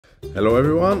Hello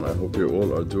everyone, I hope you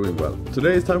all are doing well.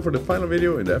 Today is time for the final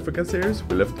video in the African series.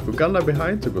 We left Uganda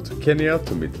behind to go to Kenya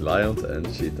to meet lions and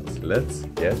cheetahs. Let's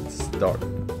get started.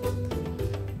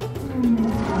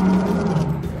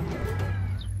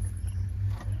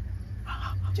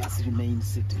 Just remain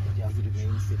seated, it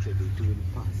will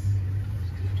pass,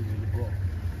 it will go.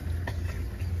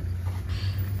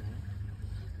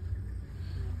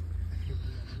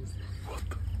 What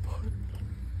the fuck?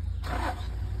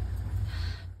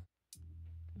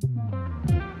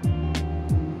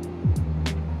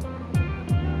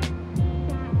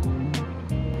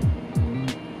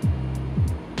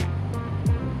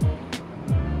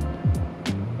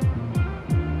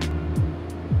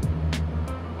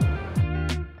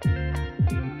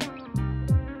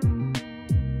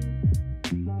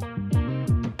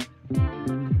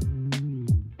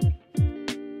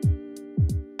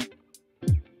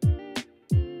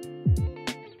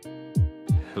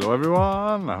 Hello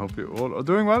everyone, I hope you all are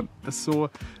doing well.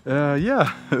 So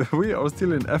yeah, we are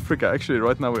still in Africa. Actually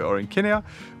right now we are in Kenya.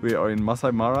 We are in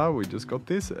Masai Mara. We just got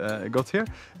here,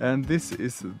 and this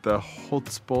is the hot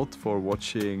spot for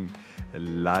watching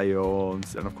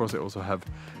lions, and of course they also have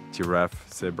giraffe,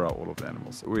 zebra, all of the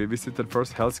animals. We visited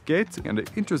first Hell's Gate, and the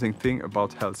interesting thing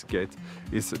about Hell's Gate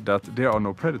is that there are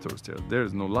no predators there. There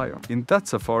is no lion. In that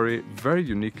safari, very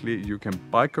uniquely, you can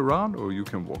bike around or you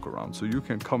can walk around. So you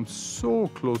can come so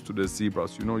close to the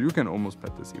zebras, you know, you can almost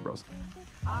pet the zebras.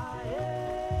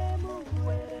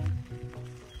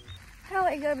 还有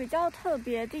一个比较特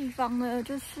别的地方呢，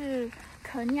就是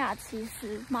肯亚其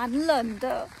实蛮冷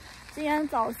的。 今天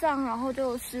早上，然后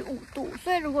就15度，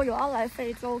所以如果有要来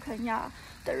非洲肯亚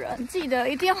的人，记得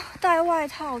一定要带外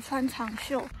套、穿长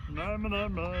袖。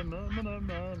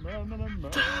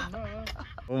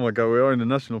Oh my god, we are in the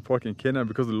national park in Kenya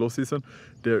because of the low season.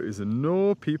 There is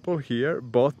no people here,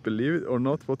 but believe it or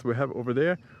not, what we have over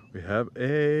there, we have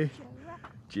a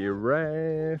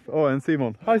giraffe. Oh, and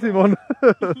Simon. Hi, Simon.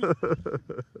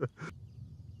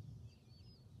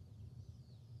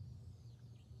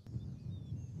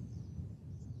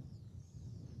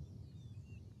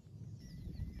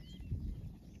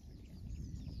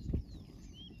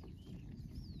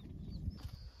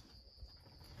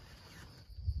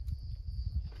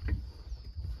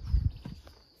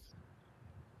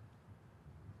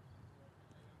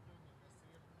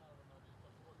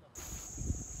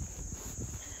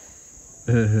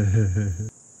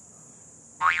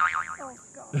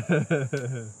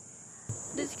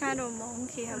 This kind of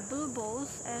monkey have blue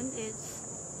balls and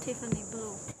it's Tiffany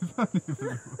blue.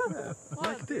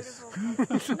 Like this. No,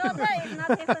 that is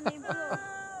not Tiffany blue.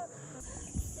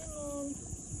 Simon,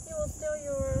 he will steal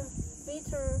your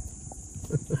beetle.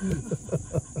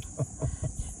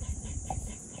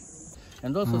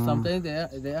 And also sometimes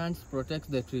the ants protect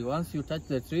the tree. Once you touch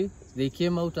the tree, they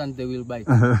came out and they will bite.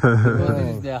 Because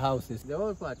this is their houses. The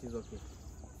whole part is okay.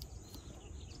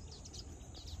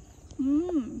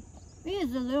 It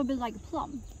is a little bit like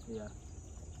plum. Yeah.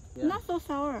 Not so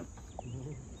sour.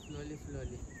 Slowly,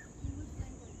 slowly.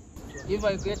 If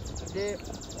I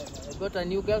got a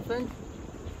new girlfriend,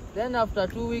 then after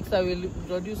 2 weeks I will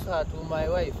introduce her to my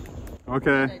wife.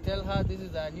 Okay. And I tell her this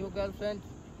is a new girlfriend.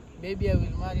 Maybe I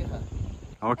will marry her.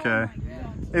 Okay.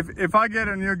 Yeah. If I get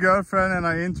a new girlfriend and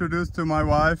I introduce to my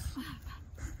wife.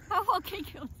 I will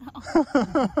kick yourself.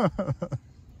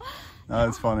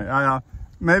 That's funny. Yeah.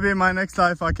 Maybe in my next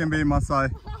life I can be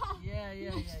Maasai. Yeah.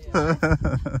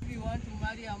 If you want to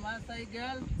marry a Maasai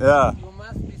girl, Yeah. you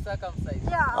must be circumcised.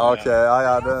 Yeah. Okay.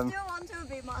 Yeah. You Then. still want to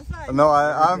be Maasai? No,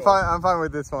 I'm fine. I'm fine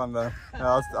with this one then.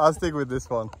 Yeah, I'll stick with this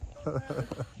one.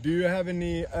 Do you have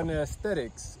any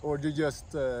anesthetics, or do you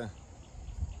just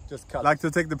cut? Like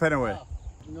to take the pain away.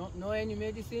 No any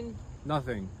medicine?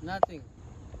 Nothing. Nothing.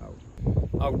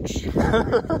 Ouch.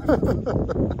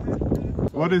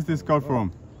 What is this called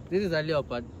from? This is a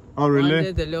leopard. Oh, really? One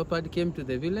day the leopard came to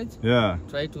the village, Yeah.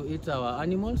 tried to eat our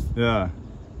animals. Yeah.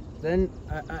 Then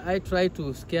I tried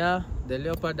to scare the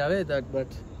leopard away, but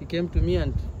he came to me,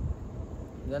 and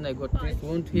then I got this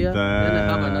wound here. Then I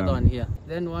have another one here.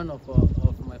 Then one of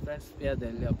my friends speared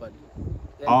the leopard.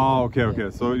 Then Okay.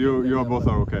 So you are both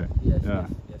are okay. Yes, Yeah.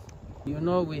 yes. You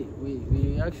know, we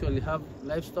actually have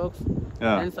livestock,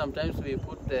 Yeah. and sometimes we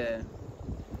put the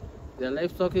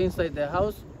livestock inside the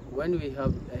house when we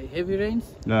have heavy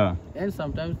rains. Yeah. And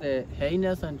sometimes the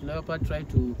hyenas and leopard try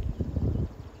to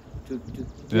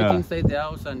get inside the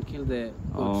house and kill the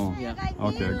goats. Oh. Yeah.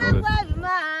 Okay, got it.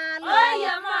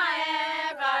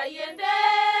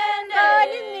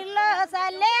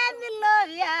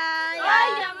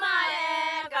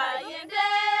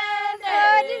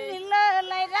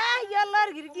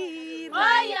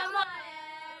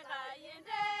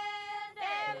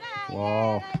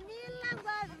 Wow.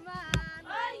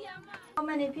 How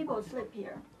many people sleep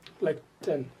here? Like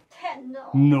 10. 10, no.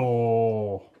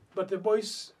 No. But the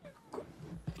boys,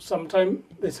 sometimes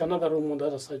there's another room on the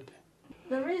other side.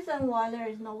 The reason why there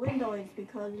is no window is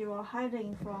because you are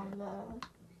hiding from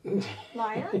the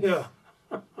lions? Yeah.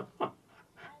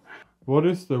 What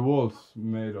is the walls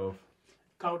made of?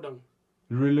 Cow dung.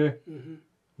 Really? Mm-hmm.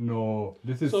 No.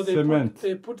 This is So cement.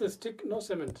 they put a stick, no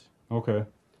cement. Okay.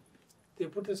 They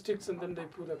put the sticks and then they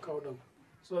put the cow dung.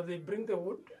 So they bring the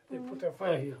wood, they put a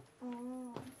fire here.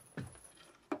 Oh.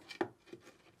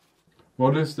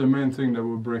 What is the main thing that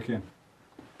will break in?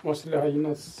 Mostly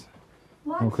hyenas.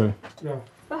 What? Okay. Yeah.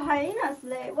 But hyenas,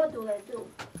 what do they do?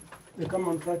 They come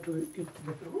and try to eat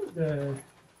the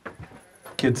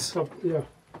Kids. stuff. Yeah.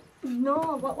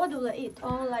 No, what do they eat?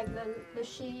 Oh, like the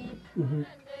sheep. Mm-hmm.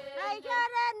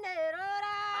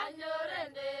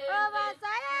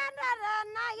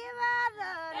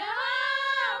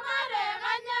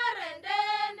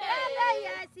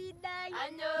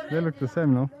 They look the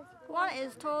same, no? One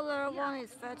is taller, one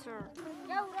is fatter.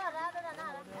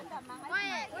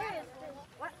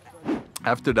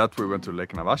 After that we went to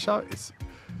Lake Navasha. It's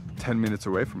 10 minutes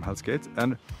away from Hell's Gate,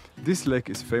 and this lake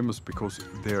is famous because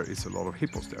there is a lot of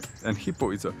hippos there. And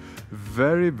hippo is a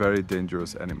very, very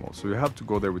dangerous animal. So you have to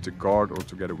go there with a guard or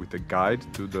together with a guide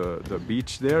to the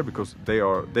beach there, because they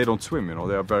don't swim, you know,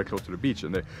 they are very close to the beach,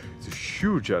 and it's a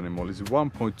huge animal. It's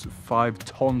 1.5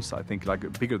 tons, I think, like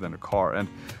bigger than a car. And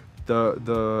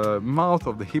the mouth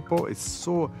of the hippo is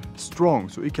so strong,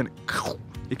 so it can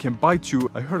bite you.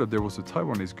 I heard that there was a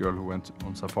Taiwanese girl who went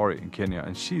on safari in Kenya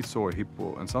and she saw a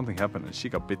hippo and something happened and she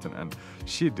got bitten and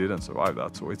she didn't survive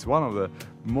that. So it's one of the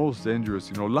most dangerous,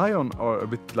 you know. Lions are a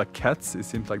bit like cats, it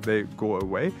seems like they go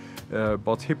away,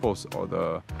 but hippos are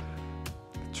the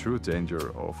true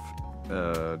danger of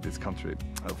this country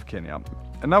of Kenya.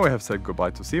 And now we have said goodbye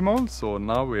to Simon, so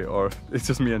now it's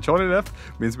just me and Charlie left,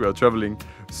 means we are traveling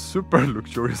super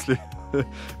luxuriously.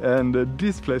 And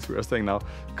this place we are staying now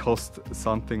cost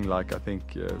something like, I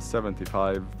think,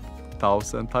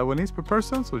 75,000 Taiwanese per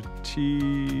person, so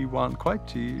chi wan kwai.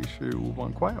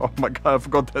 Oh my god, I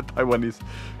forgot that Taiwanese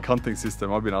counting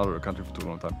system. I've been out of the country for too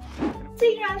long time.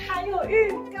 竟然还有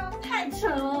浴缸，太扯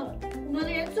了！我们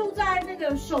连住在那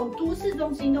个首都市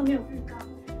中心都没有浴缸，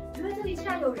因为这里竟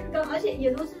然有浴缸，而且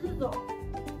也都是这种，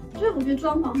就是我觉得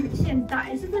装潢很现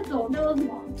代，是这种叫做什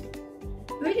么？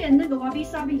有一点那个瓦比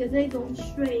萨比的这种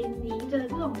水泥的这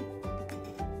种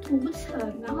涂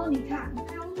层，然后你看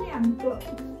还有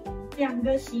两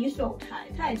个洗手台，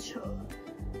太扯了。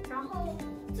然后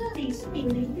这里是你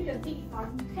淋浴的地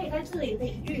方，你可以在这里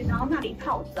淋浴，然后那里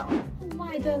泡澡。户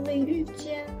外的淋浴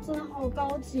间真的好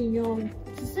高级哦，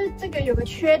只是这个有个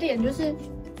缺点，就是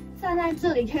站在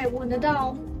这里可以闻得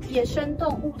到野生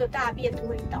动物的大便的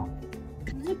味道，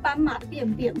可能是斑马的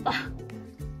便便吧。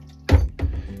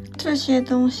这些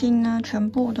东西呢，全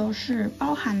部都是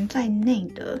包含在内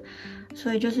的，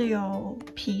所以就是有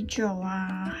啤酒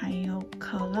啊，还有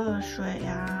可乐水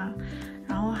啊，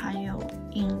然后还有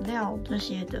饮料这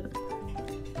些的。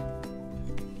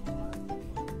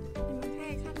你们可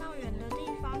以看到远的地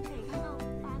方，可以看到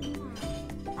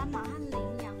斑马和羚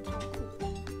羊，超酷。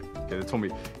Okay, they told me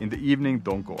in the evening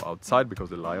don't go outside because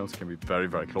the lions can be very,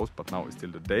 very close, but now it's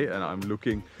still the day and I'm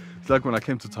looking. It's like when I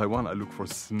came to Taiwan, I look for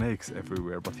snakes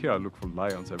everywhere, but here I look for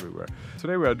lions everywhere.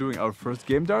 Today we are doing our first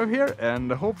game dive here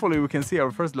and hopefully we can see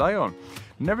our first lion.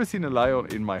 Never seen a lion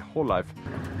in my whole life.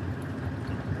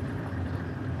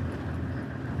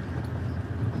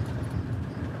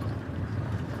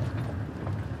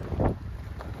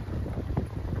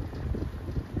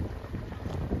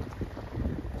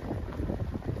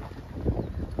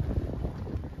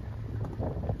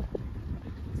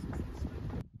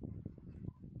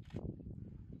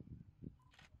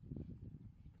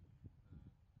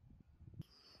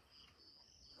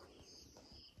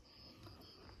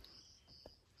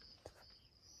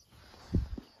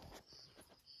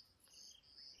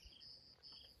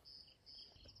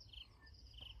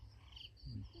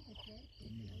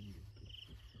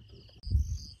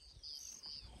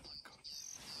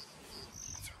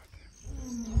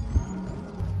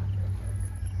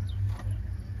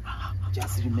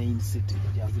 Just remain seated.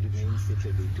 Just remain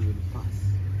seated. It will pass.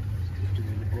 It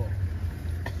will go.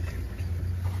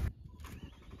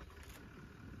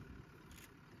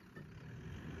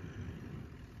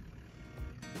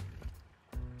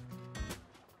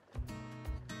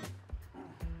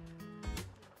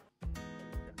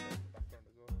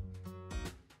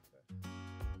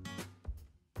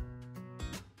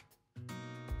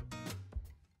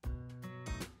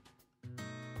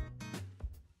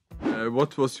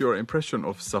 What was your impression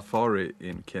of safari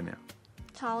in Kenya?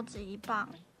 超级棒.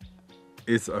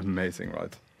 It's amazing,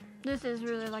 right? This is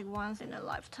really like once in a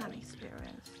lifetime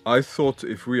experience. I thought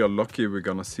if we are lucky, we're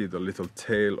gonna see the little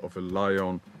tail of a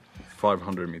lion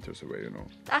 500 meters away, you know.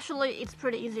 Actually, it's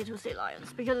pretty easy to see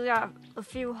lions because there are a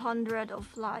few hundred of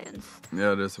lions.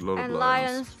 Yeah, there's a lot and of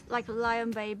lions. Like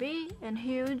lion baby and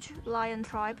huge lion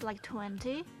tribe, like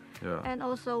 20. Yeah. And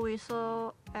also we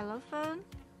saw elephant,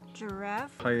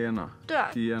 giraffe. Hyena.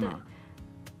 Hyena.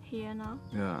 Hyena.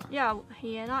 Yeah. Yeah,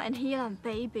 hyena and hyena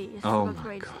baby is Oh super my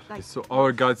crazy. god. Like, so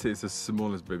our guide says it's the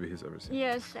smallest baby he's ever seen.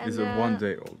 yes, and He's a 1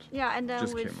 day old. Yeah, and then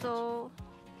Just we came saw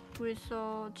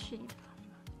cheetah.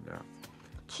 Yeah.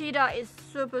 Cheetah is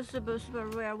super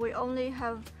rare. We only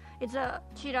have, it's a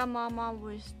cheetah mama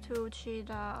with 2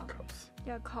 cheetah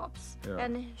cubs. Yeah.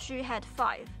 And she had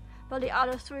 5, but the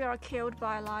other 3 are killed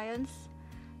by lions.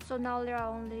 So now there are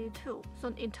only 2.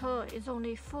 So in total, it's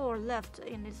only 4 left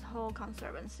in this whole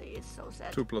conservancy. It's so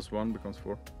sad. 2 plus 1 becomes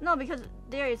 4. No, because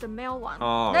there is a male one.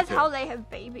 Oh, That's okay. how they have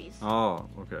babies. Oh,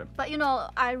 okay. But you know,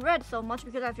 I read so much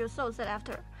because I feel so sad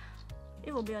after.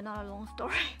 It will be another long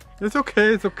story. It's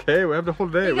okay, it's okay. We have the whole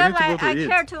day. Because we need to go to I eat.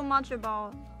 care too much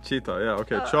about Cheetah, yeah,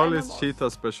 okay. Charlie's animals.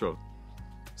 cheetah special.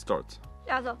 Start.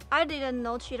 Yeah, so I didn't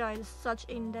know cheetah is such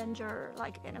endangered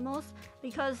like animals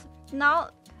because now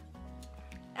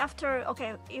after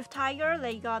if tiger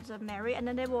they got married and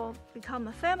then they will become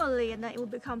a family and then it will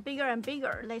become bigger and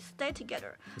bigger. They stay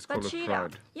together. It's but called cheetah,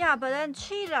 pride. yeah, but then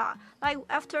cheetah like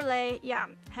after they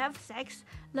have sex,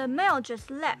 the male just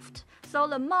left. So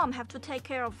the mom have to take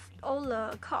care of all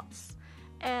the cubs,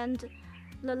 and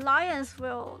the lions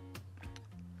will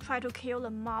try to kill the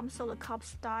mom so the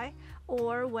cubs die,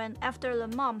 or when after the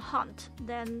mom hunt,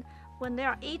 then when they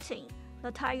are eating,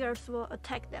 the tigers will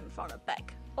attack them from the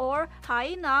back, or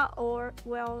hyena or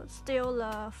will steal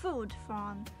the food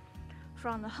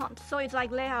from the hunt. So it's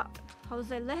like they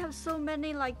have so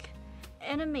many like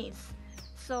enemies.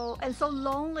 So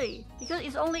lonely because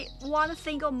it's only one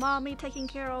single mommy taking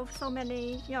care of so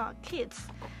many kids.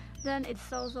 Then it's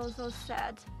so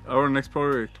sad. Our next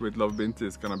project with Love Binti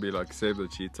is gonna be like save the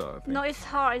cheetah, I think. No, it's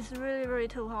hard. It's really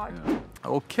too hard. Yeah.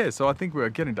 Okay, so I think we are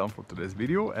getting done for today's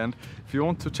video, and if you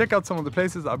want to check out some of the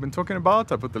places I've been talking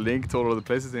about, I put the link to all of the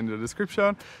places in the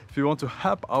description. If you want to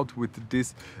help out with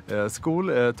this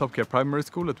school, Top Care Primary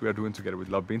School that we are doing together with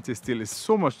Love Binti, still is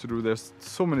so much to do. There's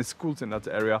so many schools in that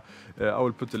area. I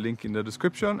will put the link in the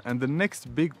description. And the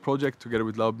next big project together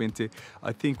with Love Binti,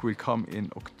 I think will come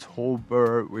in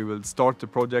October. We will start the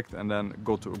project and then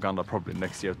go to Uganda probably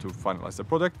next year to finalize the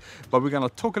project. But we're gonna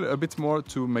talk a bit more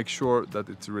to make sure that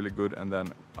it's really good, and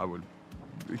then I will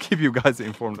keep you guys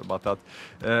informed about that.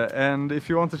 And if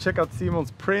you want to check out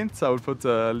Simon's prints, I will put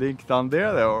a link down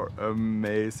there. They are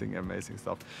amazing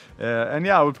stuff. And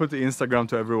yeah, I will put the Instagram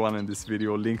to everyone in this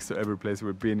video, links to every place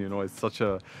we've been. You know, it's such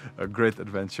a great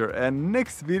adventure. And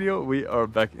next video we are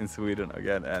back in Sweden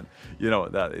again, and you know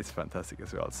that is fantastic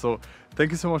as well. So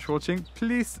thank you so much for watching.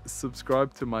 Please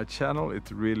subscribe to my channel.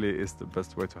 It really is the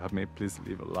best way to have me. Please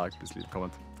leave a like, please leave a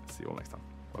comment. See you all next time.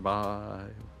 Bye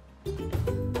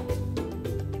bye.